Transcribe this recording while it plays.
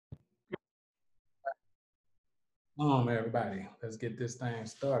Everybody, let's get this thing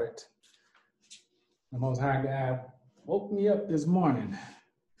started. The Most High God woke me up this morning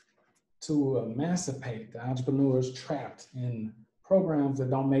to emancipate the entrepreneurs trapped in programs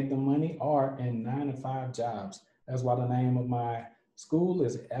that don't make them money or in 9-to-5 jobs. That's why the name of my school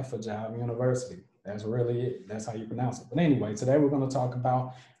is Fajob University. That's really it. That's how you pronounce it. But anyway, today we're going to talk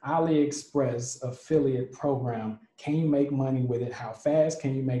about Aliexpress affiliate program. Can you make money with it? How fast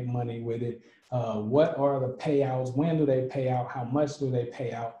can you make money with it? What are the payouts? When do they pay out? How much do they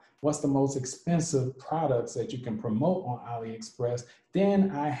pay out? What's the most expensive products that you can promote on AliExpress?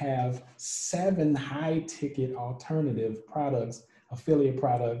 Then I have 7 high ticket alternative products, affiliate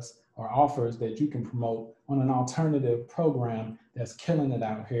products or offers that you can promote on an alternative program that's killing it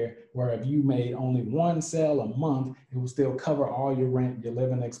out here, where if you made only 1 sale a month, it will still cover all your rent, your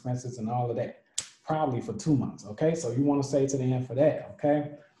living expenses and all of that, probably for 2 months, okay? So you wanna stay to the end for that,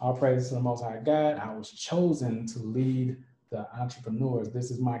 okay? All praise to the Most High God. I was chosen to lead the entrepreneurs.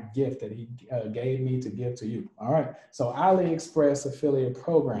 This is my gift that he gave me to give to you. All right. So AliExpress affiliate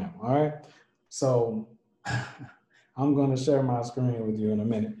program. All right. So I'm going to share my screen with you in a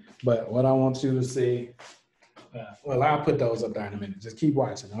minute. But what I want you to see, well, I'll put those up there in a minute. Just keep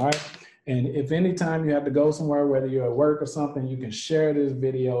watching. All right. And if anytime you have to go somewhere, whether you're at work or something, you can share this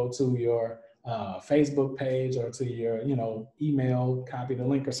video to your Facebook page or to your, email, copy the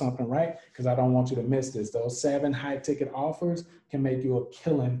link or something, right? Because I don't want you to miss this. Those 7 high ticket offers can make you a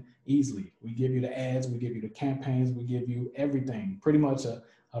killing easily. We give you the ads, we give you the campaigns, we give you everything, pretty much a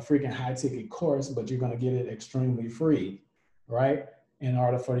freaking high ticket course, but you're going to get it extremely free, right? In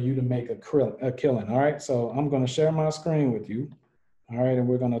order for you to make a killing. All right. So I'm going to share my screen with you. All right. And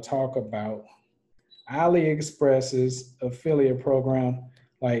we're going to talk about AliExpress's affiliate program.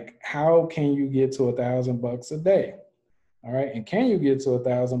 Like, how can you get to $1,000 a day? All right. And can you get to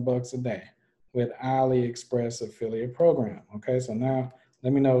 $1,000 a day with AliExpress affiliate program? Okay. So now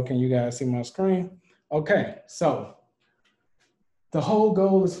let me know, can you guys see my screen? Okay. So the whole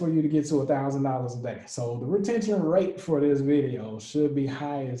goal is for you to get to $1,000 a day. So the retention rate for this video should be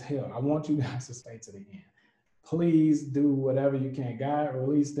high as hell. I want you guys to stay to the end. Please do whatever you can. God,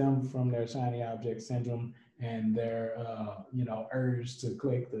 release them from their shiny object syndrome and their, urge to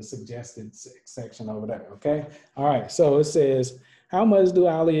click the suggested section over there, okay? All right, so it says, how much do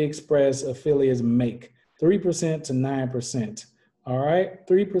AliExpress affiliates make? 3% to 9%, all right?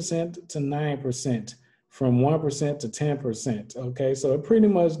 3% to 9%, from 1% to 10%, okay? So it pretty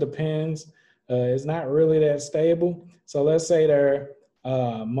much depends. It's not really that stable. So let's say their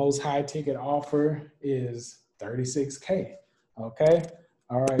most high ticket offer is 36K, okay?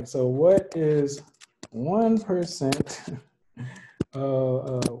 All right, so what is 1%,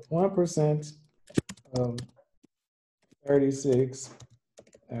 1% of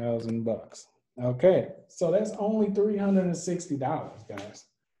 $36,000? Okay, so that's only $360, guys.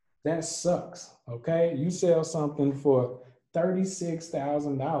 That sucks, okay? You sell something for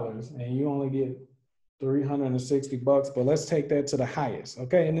 $36,000 and you only get $360, but let's take that to the highest,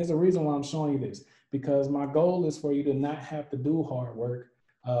 okay? And there's a reason why I'm showing you this, because my goal is for you to not have to do hard work.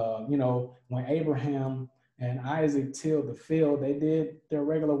 When Abraham and Isaac tilled the field, they did their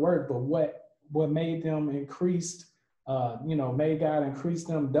regular work, but what made them increased, made God increase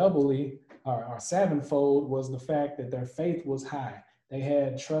them doubly or sevenfold was the fact that their faith was high. They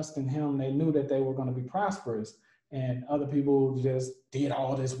had trust in him. They knew that they were going to be prosperous. And other people just did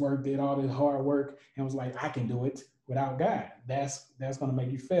all this work, did all this hard work, and was like, I can do it without God. That's going to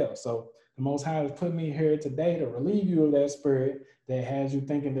make you fail. So the Most High has put me here today to relieve you of that spirit that has you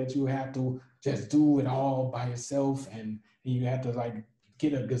thinking that you have to just do it all by yourself and you have to like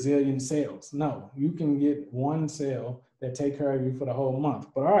get a gazillion sales. No, you can get 1 sale that take care of you for the whole month.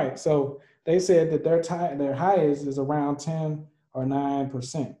 But all right, so they said that their highest is around 10 or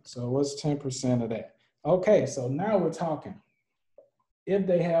 9%. So what's 10% of that? Okay, so now we're talking. If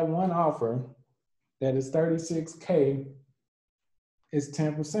they have one offer that is 36K, it's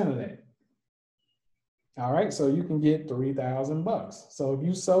 10% of that. All right, so you can get $3,000. So if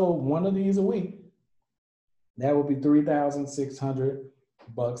you sold 1 of these a week, that would be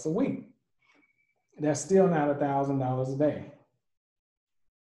 $3,600 a week. That's still not $1,000 a day.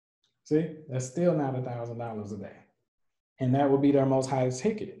 See, that's still not $1,000 a day. And that would be their most highest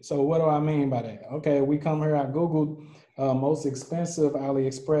ticket. So what do I mean by that? Okay, we come here, I Googled most expensive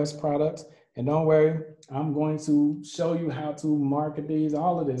AliExpress products. And don't worry, I'm going to show you how to market these,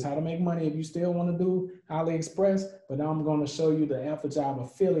 all of this, how to make money if you still want to do AliExpress, but now I'm going to show you the Fajob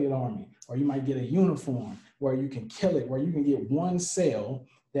affiliate army, or you might get a uniform where you can kill it, where you can get 1 sale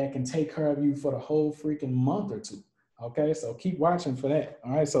that can take care of you for the whole freaking month or 2. Okay, so keep watching for that.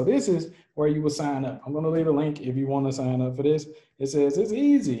 All right, so this is where you will sign up. I'm gonna leave a link if you want to sign up for this. It says it's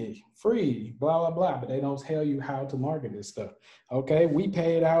easy, free, blah, blah, blah, but they don't tell you how to market this stuff. Okay, we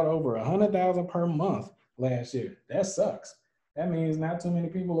paid out over 100,000 per month last year. That sucks. That means not too many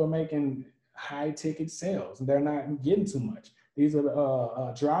people are making high ticket sales. They're not getting too much. These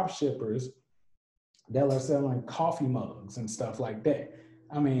are drop shippers that are selling coffee mugs and stuff like that.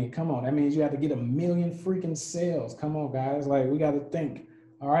 I mean, come on, that means you have to get 1 million freaking sales. Come on, guys, like we got to think.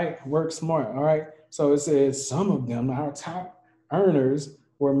 All right, work smart. All right, so it says some of them, our top earners,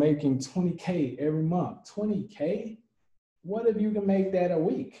 were making 20K every month. 20K? What if you can make that a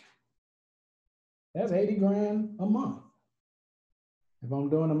week? That's 80 grand a month. If I'm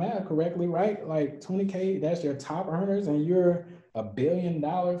doing the math correctly, right? Like 20K, that's your top earners, and you're $1 billion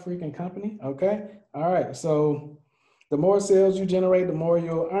freaking company. Okay. All right. So the more sales you generate, the more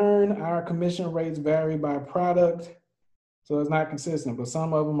you'll earn. Our commission rates vary by product, so it's not consistent, but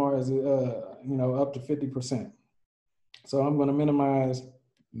some of them are, up to 50%. So I'm going to minimize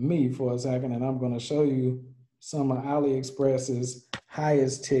me for a second, and I'm going to show you some of AliExpress's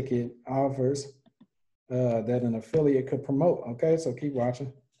highest ticket offers that an affiliate could promote. Okay, so keep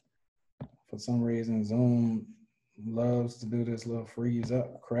watching. For some reason, Zoom loves to do this little freeze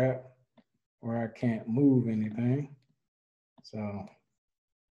up crap where I can't move anything. So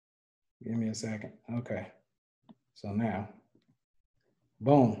give me a second. Okay, so now,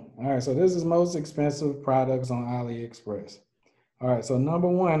 boom. All right, so this is most expensive products on AliExpress. All right, so number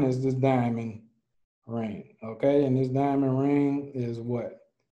one is this diamond ring. Okay, and this diamond ring is what?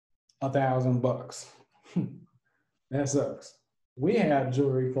 $1,000. That sucks. We have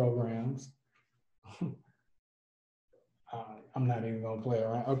jewelry programs. I'm not even gonna play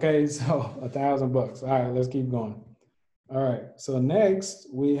around. Okay, so $1,000. All right, let's keep going. All right, so next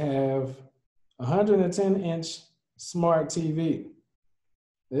we have 110-inch smart TV.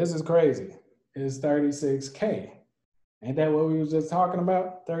 This is crazy. It's 36K. Ain't that what we was just talking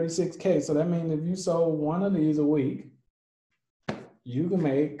about? 36K. So that means if you sold one of these a week, you can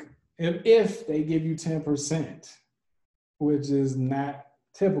make, if they give you 10%, which is not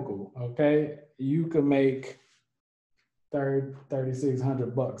typical, okay? You could make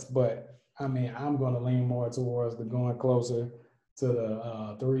 $3,600, but I mean, I'm gonna lean more towards the going closer to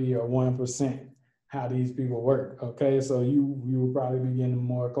the 3 or 1%, how these people work, okay? So you will probably be getting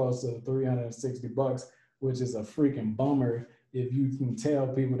more close to $360, which is a freaking bummer if you can tell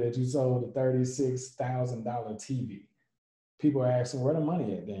people that you sold a $36,000 TV. People are asking, where the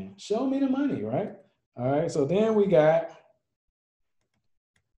money at then? Show me the money, right? All right, so then we got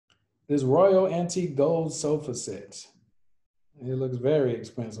this Royal Antique Gold sofa set. It looks very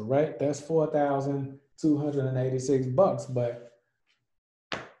expensive, right? That's $4,286, but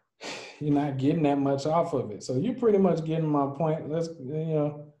you're not getting that much off of it. So you're pretty much getting my point.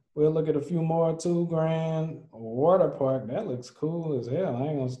 We'll look at a few more. $2,000 water park. That looks cool as hell. I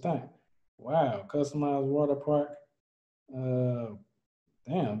ain't gonna stunt. Wow, customized water park.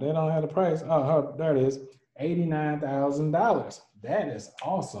 Damn, they don't have the price. Oh, there it is. $89,000. That is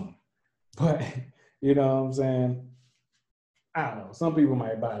awesome. But you know what I'm saying? I don't know. Some people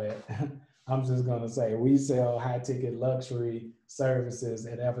might buy that. I'm just gonna say we sell high ticket luxury services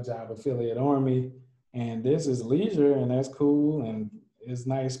at Fajob Affiliate Army, and this is leisure, and that's cool, and it's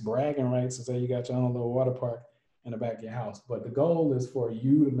nice bragging rights to say you got your own little water park in the back of your house. But the goal is for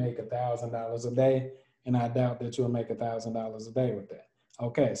you to make $1,000 a day, and I doubt that you'll make $1,000 a day with that.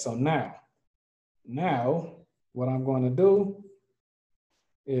 Okay, so now what I'm going to do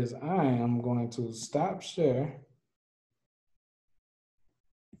is I am going to stop share.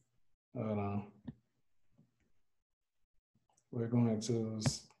 Hold on. We're going to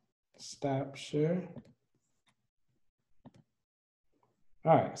stop share.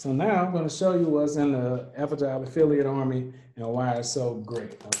 All right, so now I'm going to show you what's in the Fajob Affiliate Army and why it's so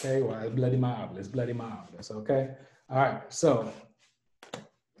great, okay? Why it's bloody marvelous, okay? All right, so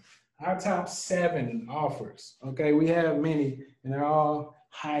our top 7 offers, okay? We have many, and they're all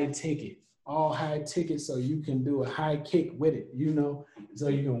high ticket, so you can do a high kick with it, so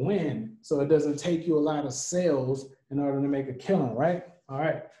you can win, so it doesn't take you a lot of sales in order to make a killing, right? All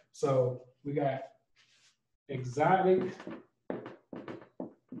right, so we got exotic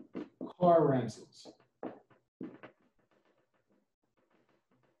car rentals.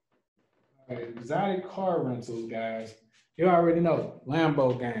 All right, exotic car rentals, guys. You already know,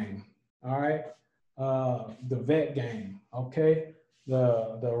 Lambo gang, all right? The vet gang, okay?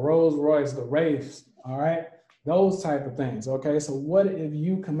 The Rolls Royce, the Wraiths, all right? Those type of things, okay? So what if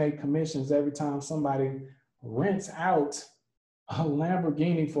you can make commissions every time somebody rents out a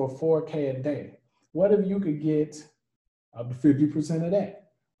Lamborghini for $4K a day? What if you could get up to 50% of that.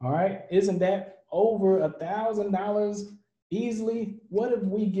 All right, isn't that over $1,000 easily? What if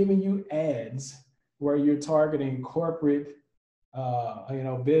we giving you ads where you're targeting corporate,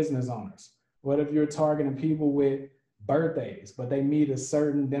 business owners? What if you're targeting people with birthdays, but they meet a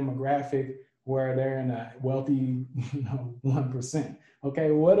certain demographic where they're in a wealthy, 1%?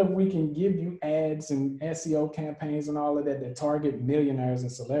 Okay, what if we can give you ads and SEO campaigns and all of that that target millionaires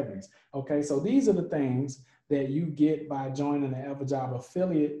and celebrities? Okay, so these are the things that you get by joining the Fajob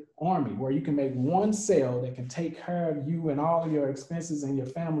affiliate army, where you can make one sale that can take care of you and all of your expenses and your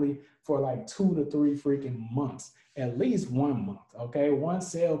family for like 2 to 3 freaking months, at least 1 month. Okay, one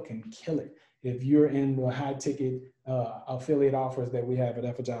sale can kill it if you're in the high ticket affiliate offers that we have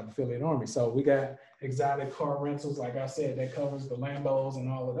at Fajob Affiliate Army. So we got exotic car rentals, like I said, that covers the Lambos and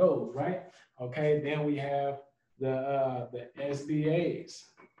all of those, right? Okay, then we have the SBAs,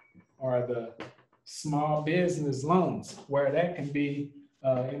 or the small business loans, where that can be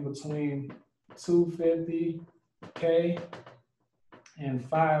in between $250K and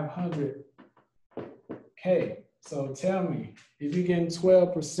 $500K. So tell me, if you're getting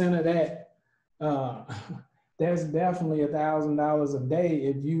 12% of that, that's definitely $1,000 a day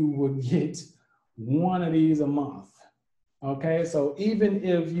if you would get one of these a month. Okay, so even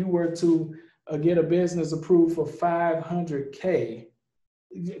if you were to get a business approved for $500K,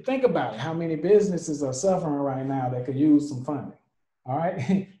 think about it, how many businesses are suffering right now that could use some funding. All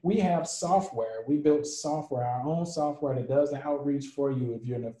right, we have software. We built software, our own software that does the outreach for you if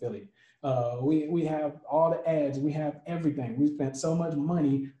you're an affiliate. We have all the ads, we have everything. We spent so much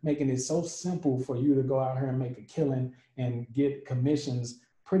money making it so simple for you to go out here and make a killing and get commissions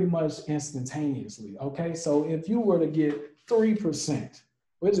pretty much instantaneously. Okay, so if you were to get 3%,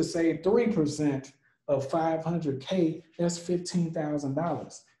 we'll just say 3% of $500K, that's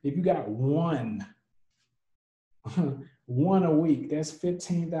 $15,000. If you got one a week, that's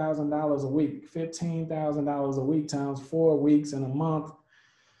 $15,000 a week. $15,000 a week times 4 weeks in a month,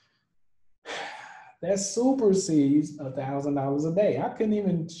 that supersedes $1,000 a day. I couldn't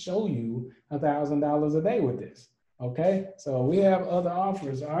even show you $1,000 a day with this. Okay, so we have other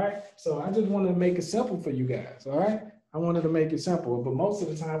offers. All right, so I just wanted to make it simple for you guys. All right, I wanted to make it simple, but most of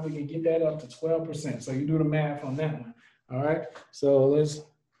the time we can get that up to 12%. So you do the math on that one. All right, so let's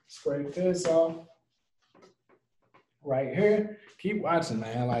scrape this off right here. Keep watching,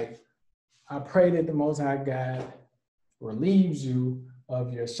 man. Like, I pray that the Most High God relieves you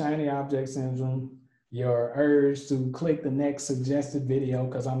of your shiny object syndrome, your urge to click the next suggested video,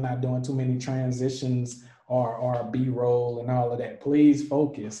 because I'm not doing too many transitions or B-roll and all of that. Please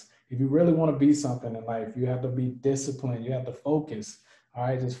focus. If you really want to be something in life, you have to be disciplined. You have to focus. All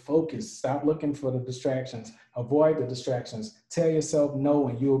right, just focus. Stop looking for the distractions. Avoid the distractions. Tell yourself no,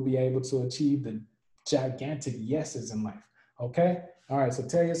 and you will be able to achieve the gigantic yeses in life. Okay? All right, so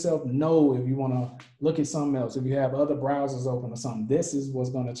tell yourself no if you want to look at something else. If you have other browsers open or something, this is what's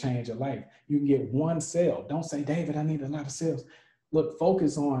going to change your life. You can get one sale. Don't say, David, I need a lot of sales. Look,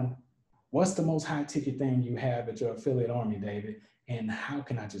 focus on what's the most high ticket thing you have at your affiliate army, David, and how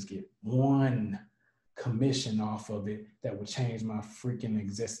can I just get one commission off of it that would change my freaking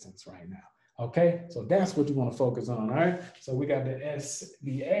existence right now. Okay, so that's what you want to focus on. All right, so we got the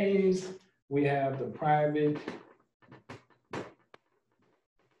SBAs, we have the private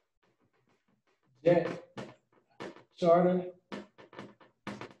jet charter.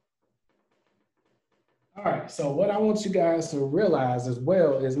 All right, so what I want you guys to realize as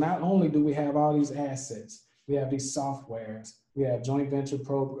well is not only do we have all these assets, we have these softwares, we have joint venture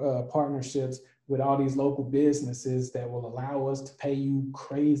partnerships with all these local businesses that will allow us to pay you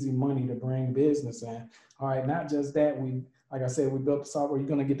crazy money to bring business in. All right, not just that, like I said, we built the software, you're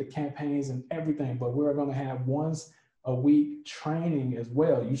gonna get the campaigns and everything, but we're gonna have once a week training as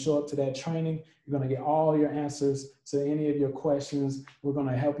well. You show up to that training, you're gonna get all your answers to any of your questions. We're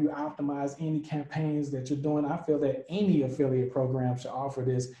gonna help you optimize any campaigns that you're doing. I feel that any affiliate program should offer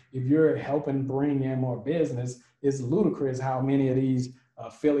this. If you're helping bring in more business, it's ludicrous how many of these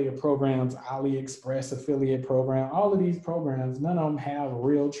affiliate programs, Aliexpress affiliate program, all of these programs, none of them have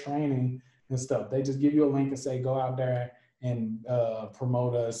real training and stuff. They just give you a link and say, go out there and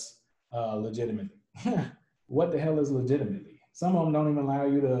promote us legitimately. What the hell is legitimately? Some of them don't even allow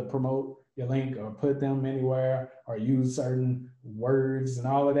you to promote your link or put them anywhere or use certain words and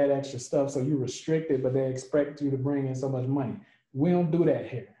all of that extra stuff. So you're restricted, but they expect you to bring in so much money. We don't do that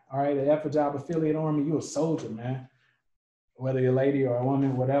here. All right, the Fajob affiliate army, you a soldier, man. Whether you're a lady or a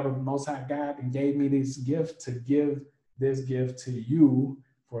woman, whatever, Most High God gave me this gift to give this gift to you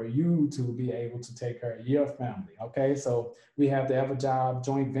for you to be able to take care of your family. Okay, so we have the Fajob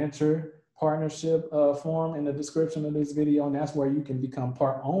joint venture partnership form in the description of this video, and that's where you can become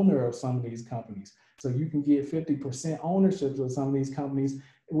part owner of some of these companies. So you can get 50% ownership of some of these companies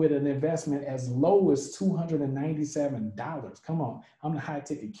with an investment as low as $297. Come on, I'm the high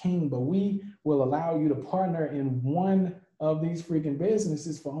ticket king, but we will allow you to partner in one of these freaking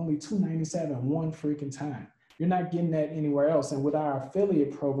businesses for only $297 one freaking time. You're not getting that anywhere else. And with our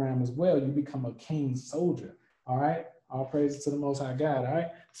affiliate program as well, you become a king soldier. All right. All praises to the Most High God. All right.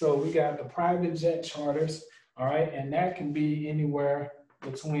 So we got the private jet charters. All right. And that can be anywhere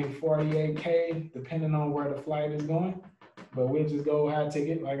between 48K, depending on where the flight is going. But we'll just go high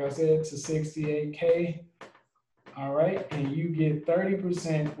ticket, like I said, to 68K. All right. And you get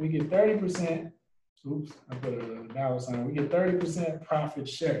 30%. We get 30%. Oops, I put a dollar sign. We get 30% profit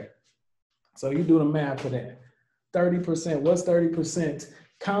share. So you do the math for that. 30%. What's 30%?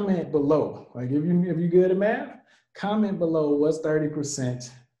 Comment below. Like if you good at math, comment below what's 30%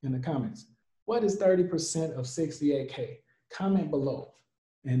 in the comments. What is 30% of 68K? Comment below.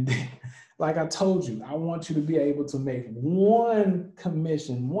 And then, like I told you, I want you to be able to make one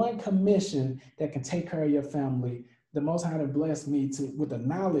commission that can take care of your family. The Most High blessed me with the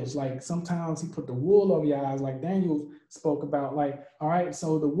knowledge. Like sometimes he put the wool over your eyes, like Daniel spoke about. Like, all right,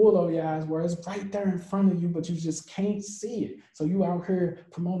 so the wool over your eyes, where it's right there in front of you, but you just can't see it. So you out here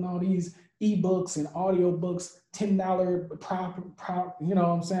promoting all these ebooks and audio books, $10 you know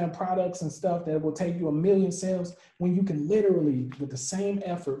what I'm saying, products and stuff that will take you 1 million sales, when you can literally, with the same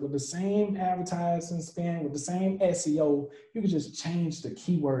effort, with the same advertising spend, with the same SEO, you can just change the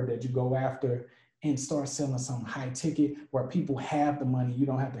keyword that you go after and start selling some high ticket where people have the money. You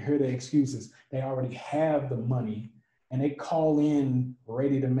don't have to hear the excuses. They already have the money and they call in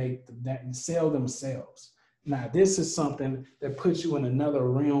ready to make that and sell themselves. Now, this is something that puts you in another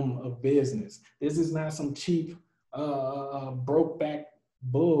realm of business. This is not some cheap, broke back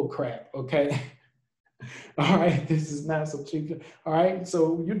bull crap, okay? All right, this is not so cheap. All right,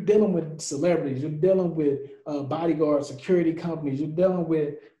 so you're dealing with celebrities, you're dealing with bodyguard security companies, you're dealing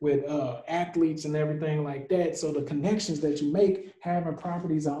with athletes and everything like that. So the connections that you make having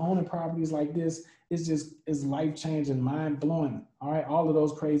properties and owning properties like this is life-changing, mind-blowing. All right, all of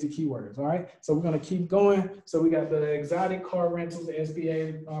those crazy keywords. All right, so we're gonna keep going. So we got the exotic car rentals, the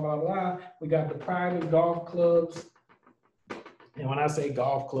SBA, blah, blah, blah. We got the private golf clubs. And when I say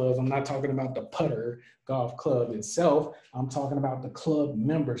golf clubs, I'm not talking about the putter golf club itself. I'm talking about the club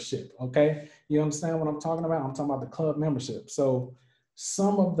membership, okay? You understand what I'm talking about? I'm talking about the club membership. So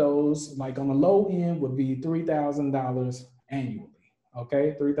some of those, like on the low end, would be $3,000 annually,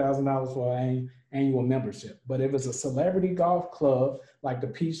 okay? $3,000 for an annual membership. But if it's a celebrity golf club, like the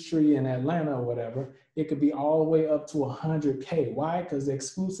Peachtree in Atlanta or whatever, it could be all the way up to 100K. Why? Because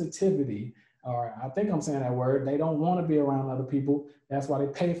exclusivity, or I think I'm saying that word, they don't want to be around other people. That's why they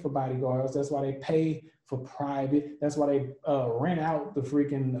pay for bodyguards. That's why they pay for private. That's why they rent out the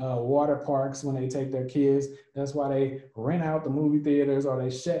freaking water parks when they take their kids. That's why they rent out the movie theaters, or they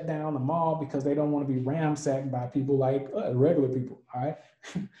shut down the mall because they don't want to be ransacked by people like regular people, all right?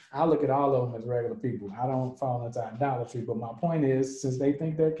 I look at all of them as regular people. I don't fall into idolatry, but my point is, since they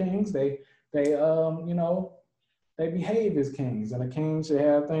think they're kings, they you know, they behave as kings, and a king should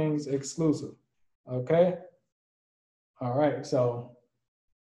have things exclusive, okay? All right, so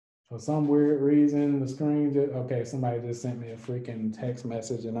for some weird reason, the screen just, okay, somebody just sent me a freaking text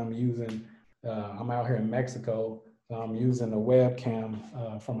message, and I'm using, I'm out here in Mexico, so I'm using the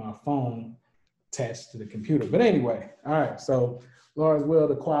webcam from my phone attached to the computer. But anyway, all right, so Lord's will,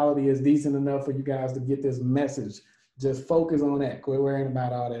 the quality is decent enough for you guys to get this message. Just focus on that. Quit worrying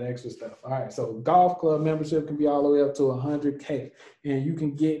about all that extra stuff. All right, so golf club membership can be all the way up to 100K. And you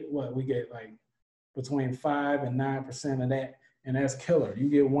can get what we get, like between 5 and 9% of that. And that's killer. You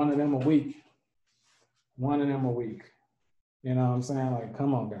get one of them a week. One of them a week. You know what I'm saying? Like,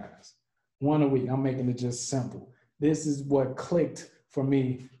 come on, guys. One a week. I'm making it just simple. This is what clicked for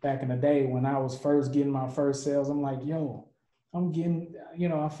me back in the day when I was first getting my first sales. I'm like, yo, I'm getting, you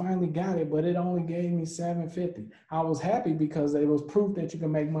know, I finally got it, but it only gave me $750. I was happy because it was proof that you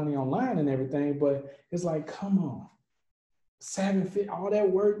can make money online and everything, but it's like, come on, $750, all that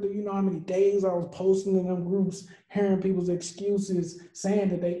work, do you know how many days I was posting in them groups, hearing people's excuses, saying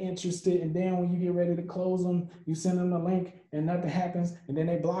that they interested, and then when you get ready to close them, you send them the link and nothing happens, and then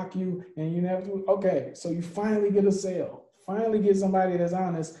they block you, and you never do, okay, so you finally get a sale, finally get somebody that's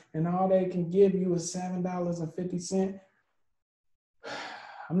honest, and all they can give you is $7.50.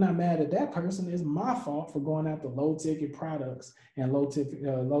 I'm not mad at that person. It's my fault for going after low ticket products and low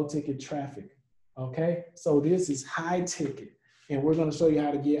ticket traffic. Okay, so this is high ticket, and we're going to show you how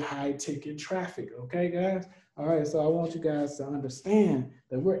to get high ticket traffic. Okay, guys. All right, so I want you guys to understand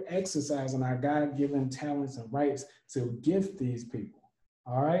that we're exercising our God-given talents and rights to gift these people.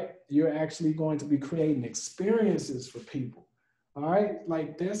 All right, you're actually going to be creating experiences for people. All right,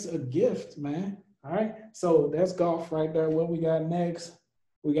 like that's a gift, man. All right, so that's golf right there. What we got next?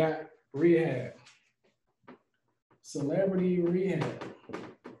 We got rehab, celebrity rehab.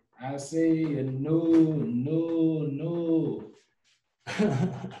 I see a no.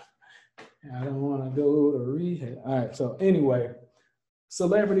 I don't want to go to rehab. All right, so anyway,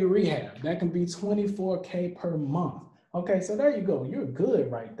 celebrity rehab, that can be 24K per month. Okay, so there you go. You're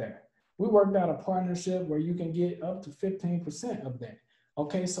good right there. We worked out a partnership where you can get up to 15% of that.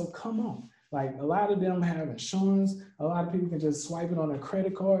 Okay, so come on. Like a lot of them have insurance. A lot of people can just swipe it on their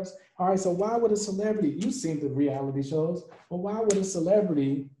credit cards. All right, so why would a celebrity, you've seen the reality shows, but why would a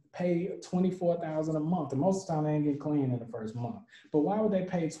celebrity pay $24,000 a month? And most of the time they ain't get clean in the first month. But why would they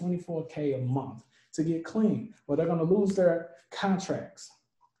pay 24K a month to get clean? Well, they're gonna lose their contracts.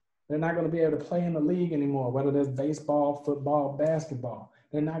 They're not gonna be able to play in the league anymore, whether that's baseball, football, basketball.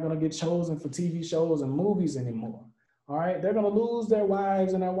 They're not gonna get chosen for TV shows and movies anymore. All right, they're gonna lose their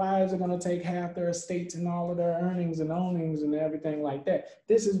wives, and their wives are gonna take half their estates and all of their earnings and ownings and everything like that.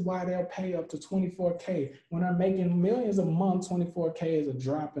 This is why they'll pay up to 24K. When they're making millions a month, 24K is a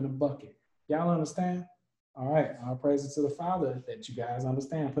drop in a bucket. Y'all understand? All right, all praises to the Father that you guys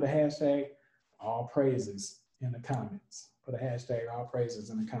understand. Put a hashtag all praises in the comments. Put a hashtag all praises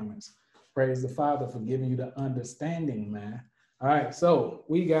in the comments. Praise the Father for giving you the understanding, man. All right, so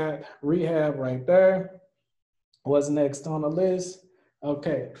we got rehab right there. What's next on the list?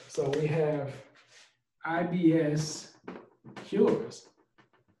 Okay, so we have IBS cures,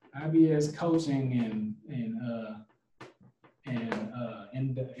 IBS coaching and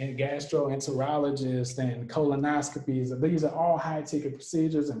gastroenterologists and colonoscopies. These are all high ticket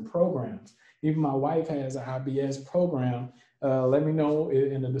procedures and programs. Even my wife has an IBS program. Let me know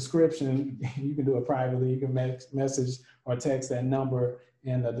in the description. You can do it privately. You can message or text that number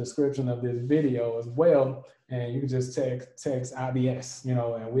in the description of this video as well. And you can just text IBS, you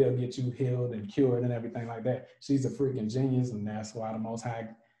know, and we'll get you healed and cured and everything like that. She's a freaking genius, and that's why the Most High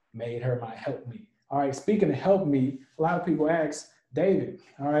made her my helpmeet. All right, speaking of helpmeet, a lot of people ask, David,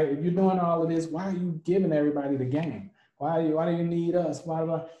 all right, if you're doing all of this, why are you giving everybody the game? Why do you need us?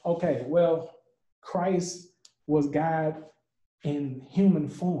 Okay, well, Christ was God in human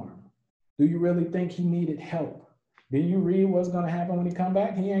form. Do you really think he needed help? Did you read what's going to happen when he come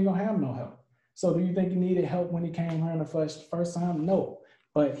back? He ain't going to have no help. So do you think he needed help when he came here in the first time? No.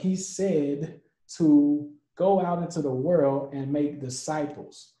 But he said to go out into the world and make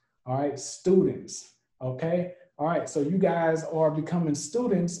disciples, all right, students, okay? All right, so you guys are becoming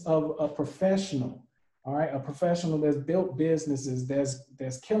students of a professional, all right? A professional that's built businesses,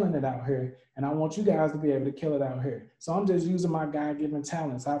 that's killing it out here. And I want you guys to be able to kill it out here. So I'm just using my God-given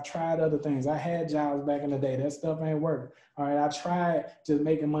talents. I've tried other things. I had jobs back in the day. That stuff ain't work. All right, I tried just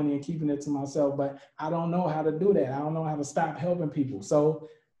making money and keeping it to myself, but I don't know how to do that. I don't know how to stop helping people. So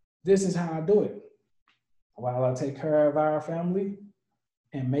this is how I do it. While I take care of our family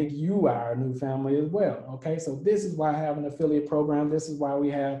and make you our new family as well, okay? So this is why I have an affiliate program. This is why we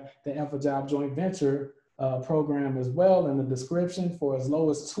have the Fajob joint venture program as well in the description. For as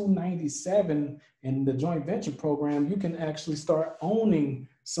low as $297 in the joint venture program, you can actually start owning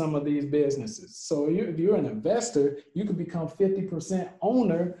some of these businesses. So if you're an investor, you can become 50%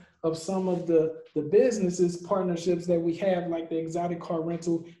 owner of some of the businesses, partnerships that we have, like the exotic car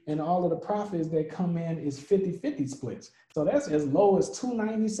rental, and all of the profits that come in is 50-50 splits. So that's as low as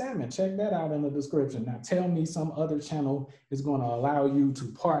 $297. Check that out in the description. Now tell me some other channel is going to allow you to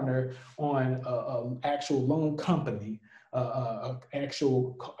partner on an actual loan company,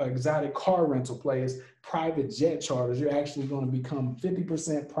 actual exotic car rental place, private jet charters. You're actually going to become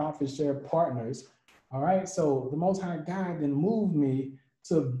 50% profit share partners. All right. So the Most High God then moved me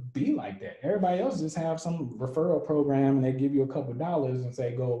to be like that. Everybody else just have some referral program and they give you a couple dollars and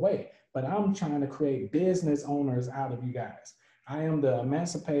say, go away. But I'm trying to create business owners out of you guys. I am the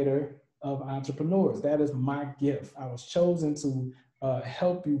emancipator of entrepreneurs. That is my gift. I was chosen to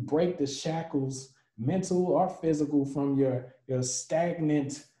help you break the shackles, mental or physical, from your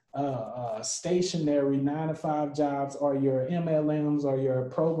stagnant, stationary 9-to-5 jobs, or your MLMs or your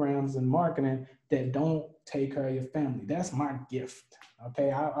programs in marketing that don't take care of your family. That's my gift.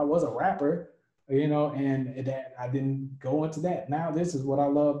 Okay, I was a rapper, you know, and that I didn't go into that. Now this is what I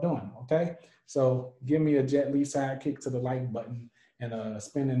love doing. Okay, so give me a Jet Li sidekick to the like button and a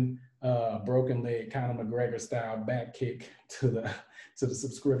spinning broken leg Conor McGregor style back kick to the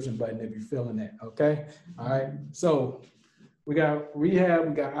subscription button if you're feeling that. Okay, all right. So We got rehab,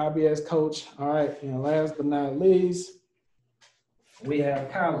 we got IBS coach. All right, and last but not least, we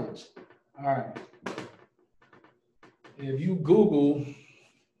have college. All right. If you Google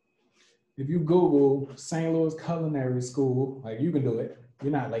St. Louis Culinary School, like you can do it,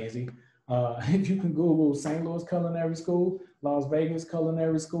 you're not lazy. If you can Google St. Louis Culinary School, Las Vegas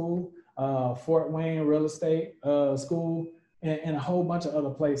Culinary School, Fort Wayne Real Estate School, and a whole bunch of other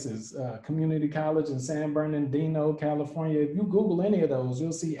places, community college in San Bernardino, California. If you Google any of those,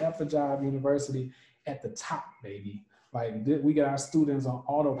 you'll see Fajob University at the top, baby. Like we got our students on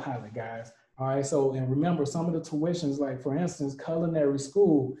autopilot, guys. All right, so, and remember some of the tuitions, like for instance, culinary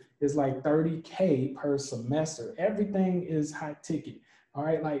school is like 30K per semester. Everything is high ticket. All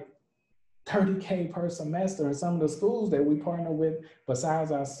right, like 30K per semester. And some of the schools that we partner with,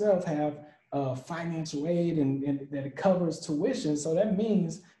 besides ourselves, have financial aid and that it covers tuition. So that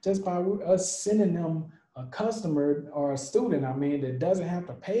means just by us sending them a customer or a student, I mean, that doesn't have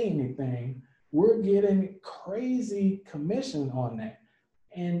to pay anything, we're getting crazy commission on that.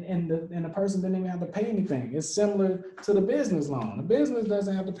 And the person didn't even have to pay anything. It's similar to the business loan. The business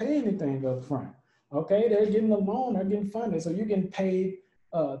doesn't have to pay anything up front. Okay, they're getting a loan, they're getting funded. So you're getting paid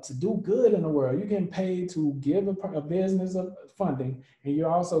to do good in the world. You're getting paid to give a business of funding, and you're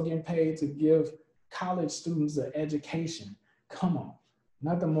also getting paid to give college students an education. Come on,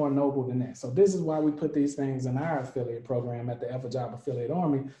 nothing more noble than that. So this is why we put these things in our affiliate program at the Fajob Affiliate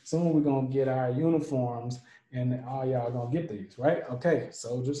Army. Soon we're gonna get our uniforms, and all y'all gonna get these, right? Okay,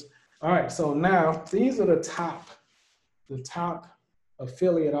 soldiers. All right, so now these are the top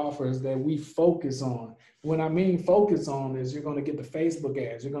affiliate offers that we focus on. When I mean focus on is you're gonna get the Facebook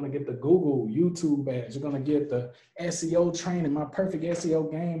ads, you're gonna get the Google, YouTube ads, you're gonna get the SEO training, my perfect SEO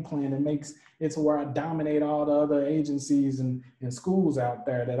game plan that makes it to where I dominate all the other agencies and schools out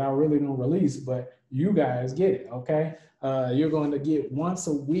there that I really don't release, but you guys get it, okay? You're going to get once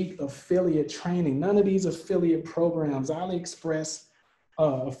a week affiliate training. None of these affiliate programs, Aliexpress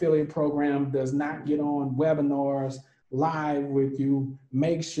affiliate program does not get on webinars live with you.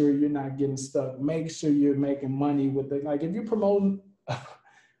 Make sure you're not getting stuck. Make sure you're making money with it. Like if you're promoting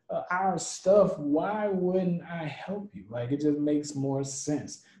our stuff, why wouldn't I help you? Like it just makes more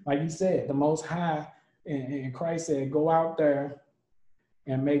sense. Like you said, the Most High and Christ said, go out there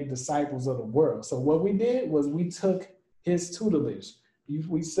and make disciples of the world. So what we did was we took his tutelage.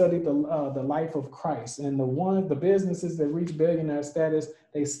 We studied the life of Christ, and the businesses that reach billionaire status,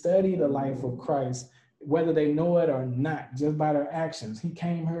 they study the life of Christ, whether they know it or not, just by their actions. He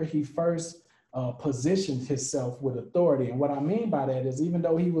came here, he first positioned himself with authority. And what I mean by that is even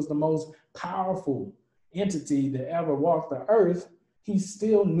though he was the most powerful entity that ever walked the earth, he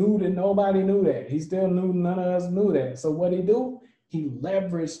still knew that nobody knew that. He still knew none of us knew that. So what he do? He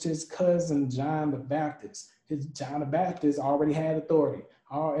leveraged his cousin, John the Baptist. John the Baptist already had authority.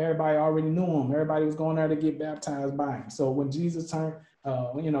 Everybody already knew him. Everybody was going there to get baptized by him. So when Jesus turned,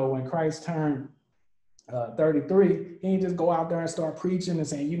 when Christ turned 33, he didn't just go out there and start preaching and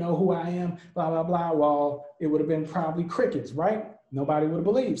saying, you know who I am, blah, blah, blah. Well, it would have been probably crickets, right? Nobody would have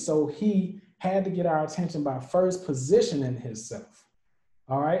believed. So he had to get our attention by first positioning himself,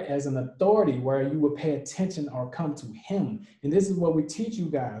 all right, as an authority where you would pay attention or come to him. And this is what we teach you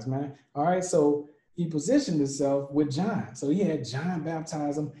guys, man. All right, so he positioned himself with John. So he had John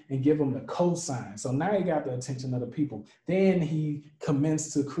baptize him and give him the cosign. So now he got the attention of the people. Then he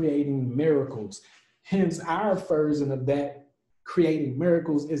commenced to creating miracles. Hence, our version of that, creating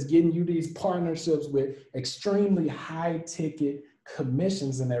miracles, is getting you these partnerships with extremely high ticket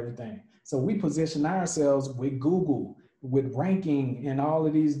commissions and everything. So we position ourselves with Google, with ranking and all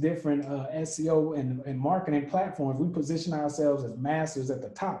of these different SEO and marketing platforms. We position ourselves as masters at the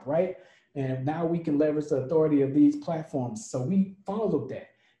top, right? And now we can leverage the authority of these platforms. So we followed that.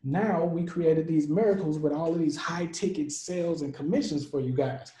 Now we created these miracles with all of these high ticket sales and commissions for you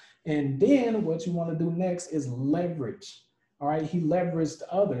guys. And then what you want to do next is leverage. All right, he leveraged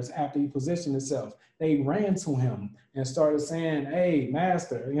others after he positioned himself. They ran to him and started saying, hey,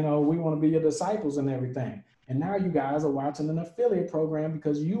 master, we want to be your disciples and everything. And now you guys are watching an affiliate program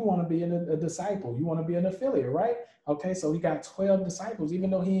because you want to be a disciple. You want to be an affiliate, right? Okay, so he got 12 disciples,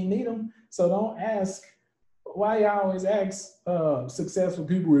 even though he didn't need them. So don't ask, why you always ask successful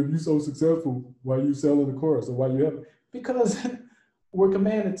people, if you're so successful, why you selling the course or why you have, because we're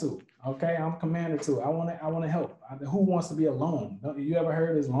commanded to, okay? I'm commanded to. I want to help. Who wants to be alone? You ever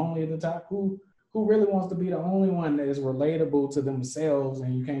heard it's lonely at the top? Who really wants to be the only one that is relatable to themselves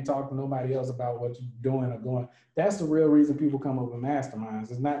and you can't talk to nobody else about what you're doing or going? That's the real reason people come up with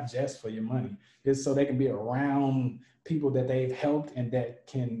masterminds. It's not just for your money. It's so they can be around people that they've helped and that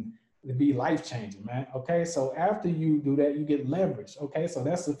can to be life-changing, man. Okay, so after you do that, you get leverage. Okay, so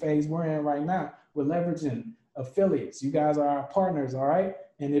that's the phase we're in right now. We're leveraging affiliates. You guys are our partners, all right?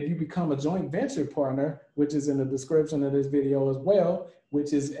 And if you become a joint venture partner, which is in the description of this video as well,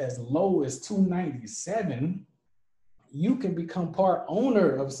 which is as low as $297, you can become part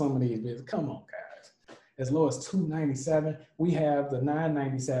owner of some of these businesses. Come on, guys. As low as $297. We have the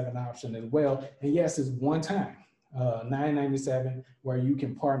 $997 option as well. And yes, it's one time. $997, where you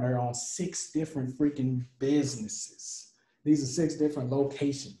can partner on 6 different freaking businesses. These are 6 different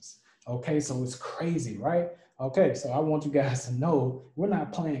locations. Okay, so it's crazy, right? Okay, so I want you guys to know we're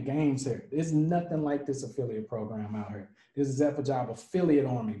not playing games here. There's nothing like this affiliate program out here. This is Fajob affiliate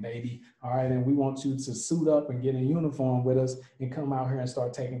army, baby. All right, and we want you to suit up and get in uniform with us and come out here and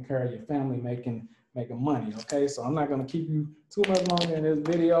start taking care of your family, making money. Okay, so I'm not going to keep you too much longer in this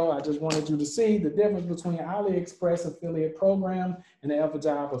video. I just wanted you to see the difference between Aliexpress affiliate program and the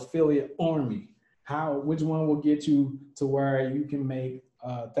Fajob affiliate army. Which one will get you to where you can make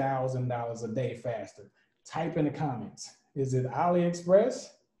 $1,000 a day faster? Type in the comments. Is it Aliexpress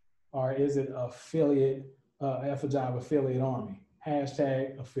or is it affiliate Fajob affiliate army?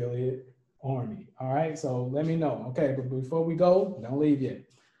 Hashtag affiliate army. All right, so let me know. Okay, but before we go, don't leave yet.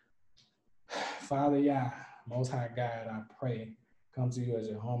 Father Yah, Most High God, I pray, come to you as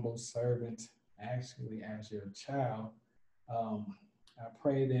your humble servant, actually as your child. I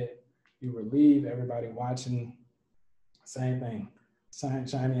pray that you relieve everybody watching, same thing,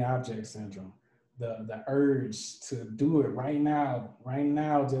 shiny object syndrome, the urge to do it right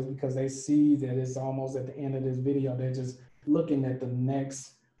now, just because they see that it's almost at the end of this video. They're just looking at the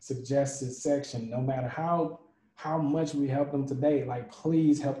next suggested section. No matter how much we help them today, like,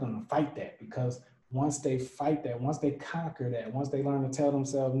 please help them to fight that, because once they fight that, once they conquer that, once they learn to tell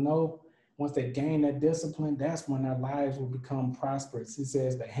themselves no, once they gain that discipline, that's when their lives will become prosperous. He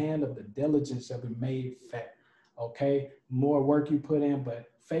says the hand of the diligent shall be made fat. Okay, more work you put in, but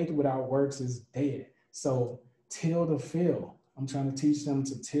faith without works is dead. So till the field. I'm trying to teach them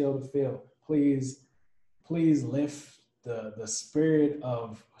to till the field. Please lift the spirit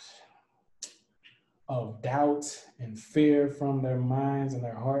of doubt and fear from their minds and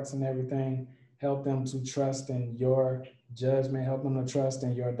their hearts and everything. Help them to trust in your judgment. Help them to trust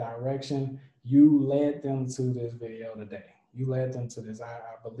in your direction. You led them to this video today. You led them to this. I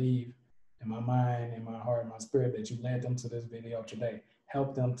believe in my mind, in my heart, in my spirit, that you led them to this video today.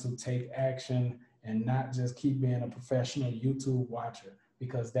 Help them to take action and not just keep being a professional YouTube watcher,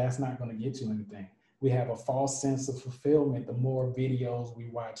 because that's not going to get you anything. We have a false sense of fulfillment the more videos we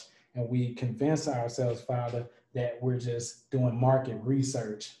watch, and we convince ourselves, Father, that we're just doing market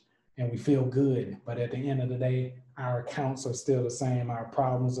research and we feel good. But at the end of the day, our accounts are still the same. Our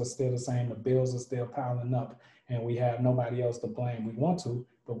problems are still the same. The bills are still piling up, and we have nobody else to blame. We want to,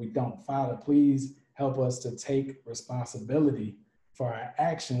 but we don't. Father, please help us to take responsibility for our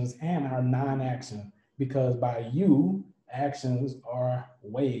actions and our non-action, because by you, actions are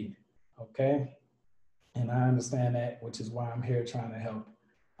weighed, okay? And I understand that, which is why I'm here trying to help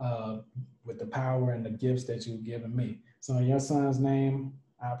with the power and the gifts that you've given me. So in your son's name,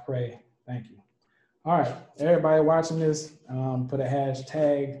 I pray. Thank you. All right, everybody watching this, put a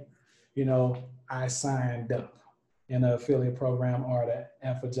hashtag, I signed up in the affiliate program or the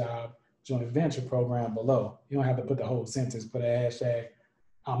Fajob joint venture program below. You don't have to put the whole sentence, put a hashtag,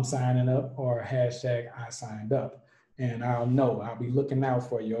 I'm signing up, or hashtag I signed up. And I'll be looking out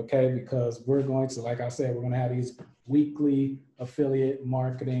for you, okay? Because we're going to, like I said, we're going to have these weekly affiliate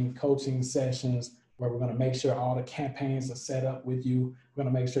marketing coaching sessions where we're going to make sure all the campaigns are set up with you. We're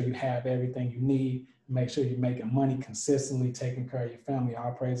going to make sure you have everything you need, make sure you're making money consistently, taking care of your family.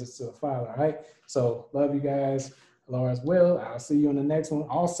 All praises to the Father, all right? So love you guys. Lord's will. I'll see you in the next one.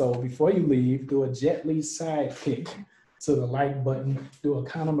 Also, before you leave, do a Jet Li side kick to the like button, do a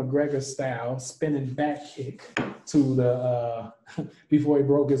Conor McGregor style spinning back kick to the, before he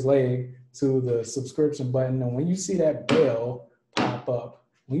broke his leg, to the subscription button. And when you see that bell pop up,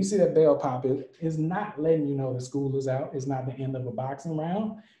 it is not letting you know the school is out. It's not the end of a boxing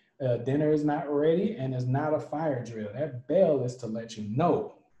round. Dinner is not ready, and it's not a fire drill. That bell is to let you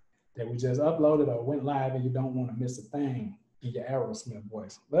know that we just uploaded or went live, and you don't want to miss a thing in your Aerosmith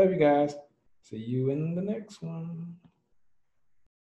voice. Love you guys. See you in the next one.